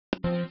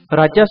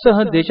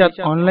राज्यासह देशात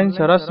ऑनलाईन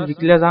सर्रास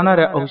विकल्या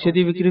जाणाऱ्या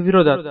औषधी विक्री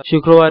विरोधात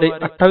शुक्रवारी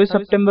 28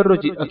 सप्टेंबर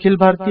रोजी अखिल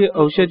भारतीय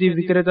औषधी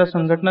विक्रेता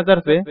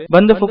संघटनेतर्फे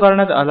बंद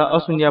पुकारण्यात आला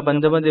असून या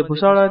बंदमध्ये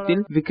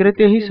भुसावळातील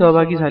विक्रेतेही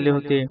सहभागी झाले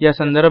होते। या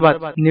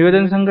संदर्भात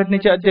निवेदन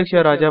संघटनेचे अध्यक्ष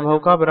राजाभाऊ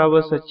काबरा व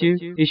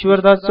सचिव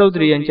ईश्वरदास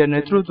चौधरी यांच्या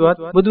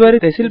नेतृत्वात बुधवारी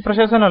तहसील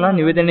प्रशासनाला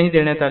निवेदनही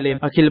देण्यात आले।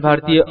 अखिल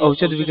भारतीय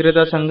औषध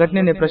विक्रेता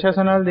संघटनेने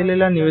प्रशासनाला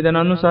दिलेल्या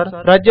निवेदनानुसार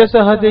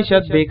राज्यासह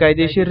देशात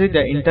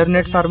बेकायदेशीररित्या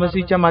इंटरनेट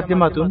फार्मसीच्या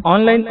माध्यमातून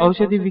ऑनलाईन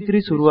औषधी विक्री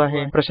सुरू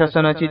आहे।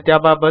 प्रशासनाची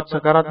त्याबाबत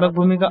सकारात्मक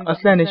भूमिका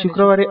असल्याने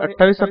शुक्रवारी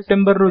 28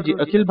 सप्टेंबर रोजी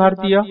अखिल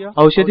भारतीय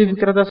औषधी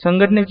विक्रेता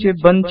संघटनेचे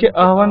बंदचे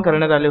आवाहन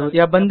करण्यात आले होते।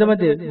 या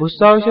बंदमध्ये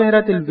भुसावळ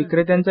शहरातील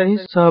विक्रेत्यांचाही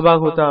सहभाग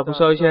होता।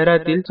 भुसावळ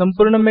शहरातील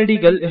संपूर्ण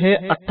मेडिकल हे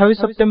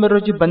 28 सप्टेंबर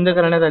रोजी बंद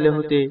करण्यात आले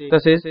होते।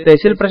 तसेच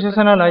तहसील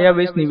प्रशासनाला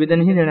यावेळी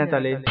निवेदनही देण्यात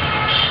आले।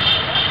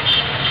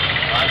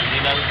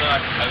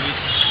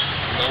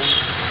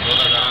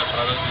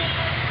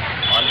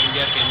 All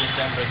India chemist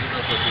and drugs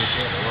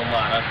association व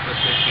Maharashtra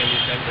state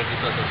chemist and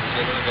drugs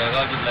association व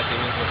जळगाव जिल्हा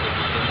केमिस्ट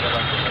असोसिएशनच्या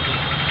माध्यमातून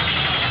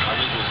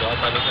आम्ही भुसावळ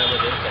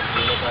तालुक्यामध्ये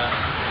संपूर्णतः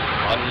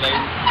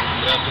ऑनलाईन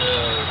ड्रग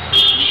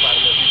ई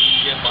फार्मसी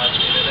जे पास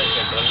केलेलं आहे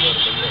सेंट्रल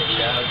गव्हर्नमेंटने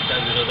त्याच्या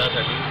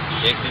विरोधासाठी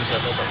 1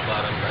 दिवसाचा संप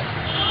आरंभ आहे।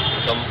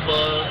 संप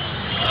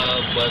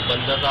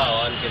बंदचं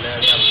आवाहन केलं आहे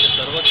आणि आमचे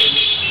सर्व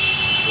केमिस्ट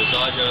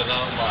भुसावळ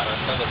जळगाव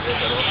महाराष्ट्रामधले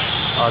सर्व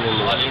ऑल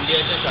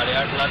इंडियाचे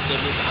 8.5 लाख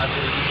केमिस्ट आज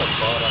रोजी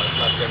संपावर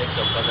लाक्षणिक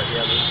संपासाठी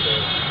आम्ही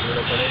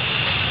पूर्णपणे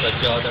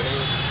सज्ज आहोत आणि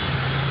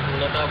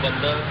पूर्णतः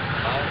बंद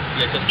हा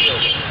यशस्वी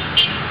होतो।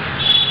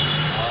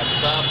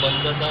 आमचा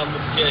बंदचा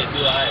मुख्य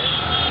हेतू आहे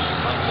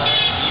आमचा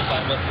ई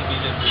फार्मसी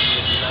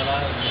बिलाला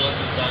विरोध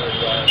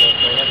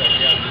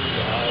दर्शवण्यासाठी आम्ही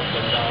हा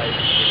बंद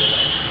आयोजित केलेला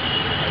आहे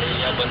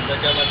आणि या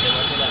बंदच्या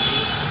माध्यमातून आम्ही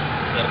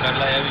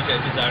सरकारला या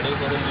विषयाची जाणीव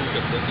करून देऊ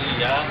शकतो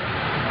की या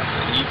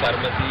ई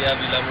फार्मसी या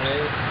बिलामुळे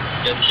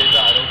जनतेचं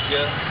आरोग्य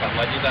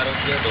सामाजिक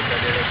आरोग्य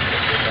धोक्यात येण्याची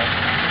शक्यता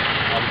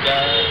आमच्या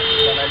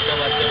दुकानांच्या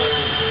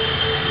माध्यमातून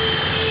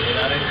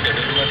येणाऱ्या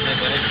शेड्यूलमधले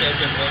बरेचशा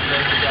शेड्यूल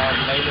आहेत त्या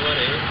ऑनलाईनवर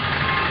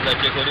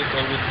नशेखोरी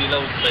प्रवृत्तीला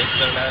उत्साहित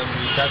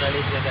मिळतात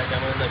आणि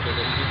त्याच्यामुळे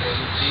नशेखोरीची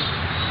प्रवृत्ती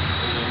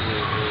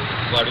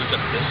वाढू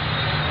शकते।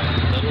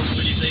 तरुण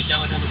पिढीचंही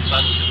त्यामध्ये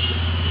नुकसान होऊ शकते।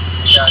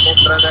 अनेक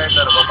ड्रग आहे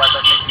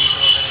गर्भपातातले किट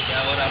वगैरे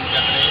त्यावर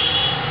आमच्याकडे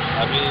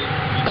आम्ही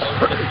विदाउट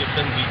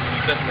प्रिस्क्रिप्शन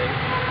विकत नाही।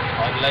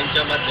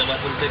 ऑनलाईनच्या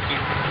माध्यमातून ते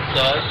किट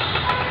सहज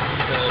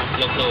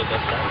उपलब्ध होत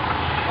असतात।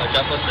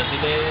 अशा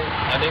पद्धतीने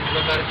अनेक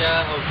प्रकारच्या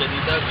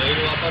औषधीचा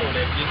गैरवापर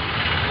होण्याची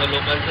व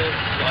लोकांचं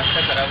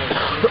स्वास्थ्य खराब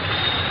होण्याची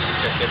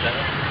शक्यता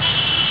आहे।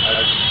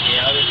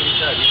 या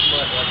व्यतिरिक्त अधिक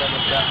महत्त्वाचा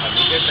मुद्दा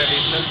आम्ही जे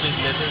ट्रॅडिशनल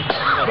बिझनेसेस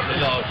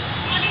असलेलो आहोत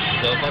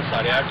जवळपास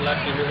 8.5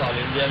 लाख केमिस्ट ऑल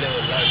इंडिया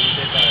लेवलला आम्ही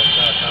ते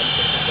काम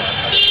करतो।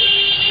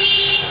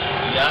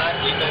 या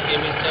एका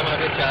केमिस्टच्या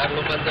मागे 4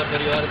 लोकांचा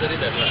परिवार जरी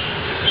धरला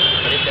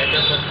आणि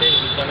त्याच्या प्रत्येक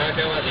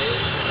दुकानाच्या मध्ये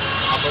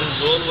आपण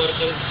 2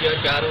 वर्कर्स किंवा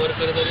 4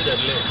 वर्कर जरी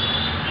धरले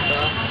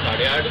तर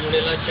 8.5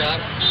 गुणेला 4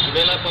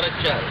 गुणेला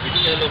परत 4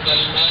 इतक्या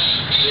लोकांना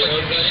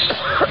बेरोजगारी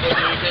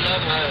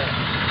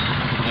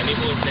हानी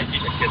पोहोचण्याची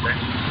शक्यता आहे।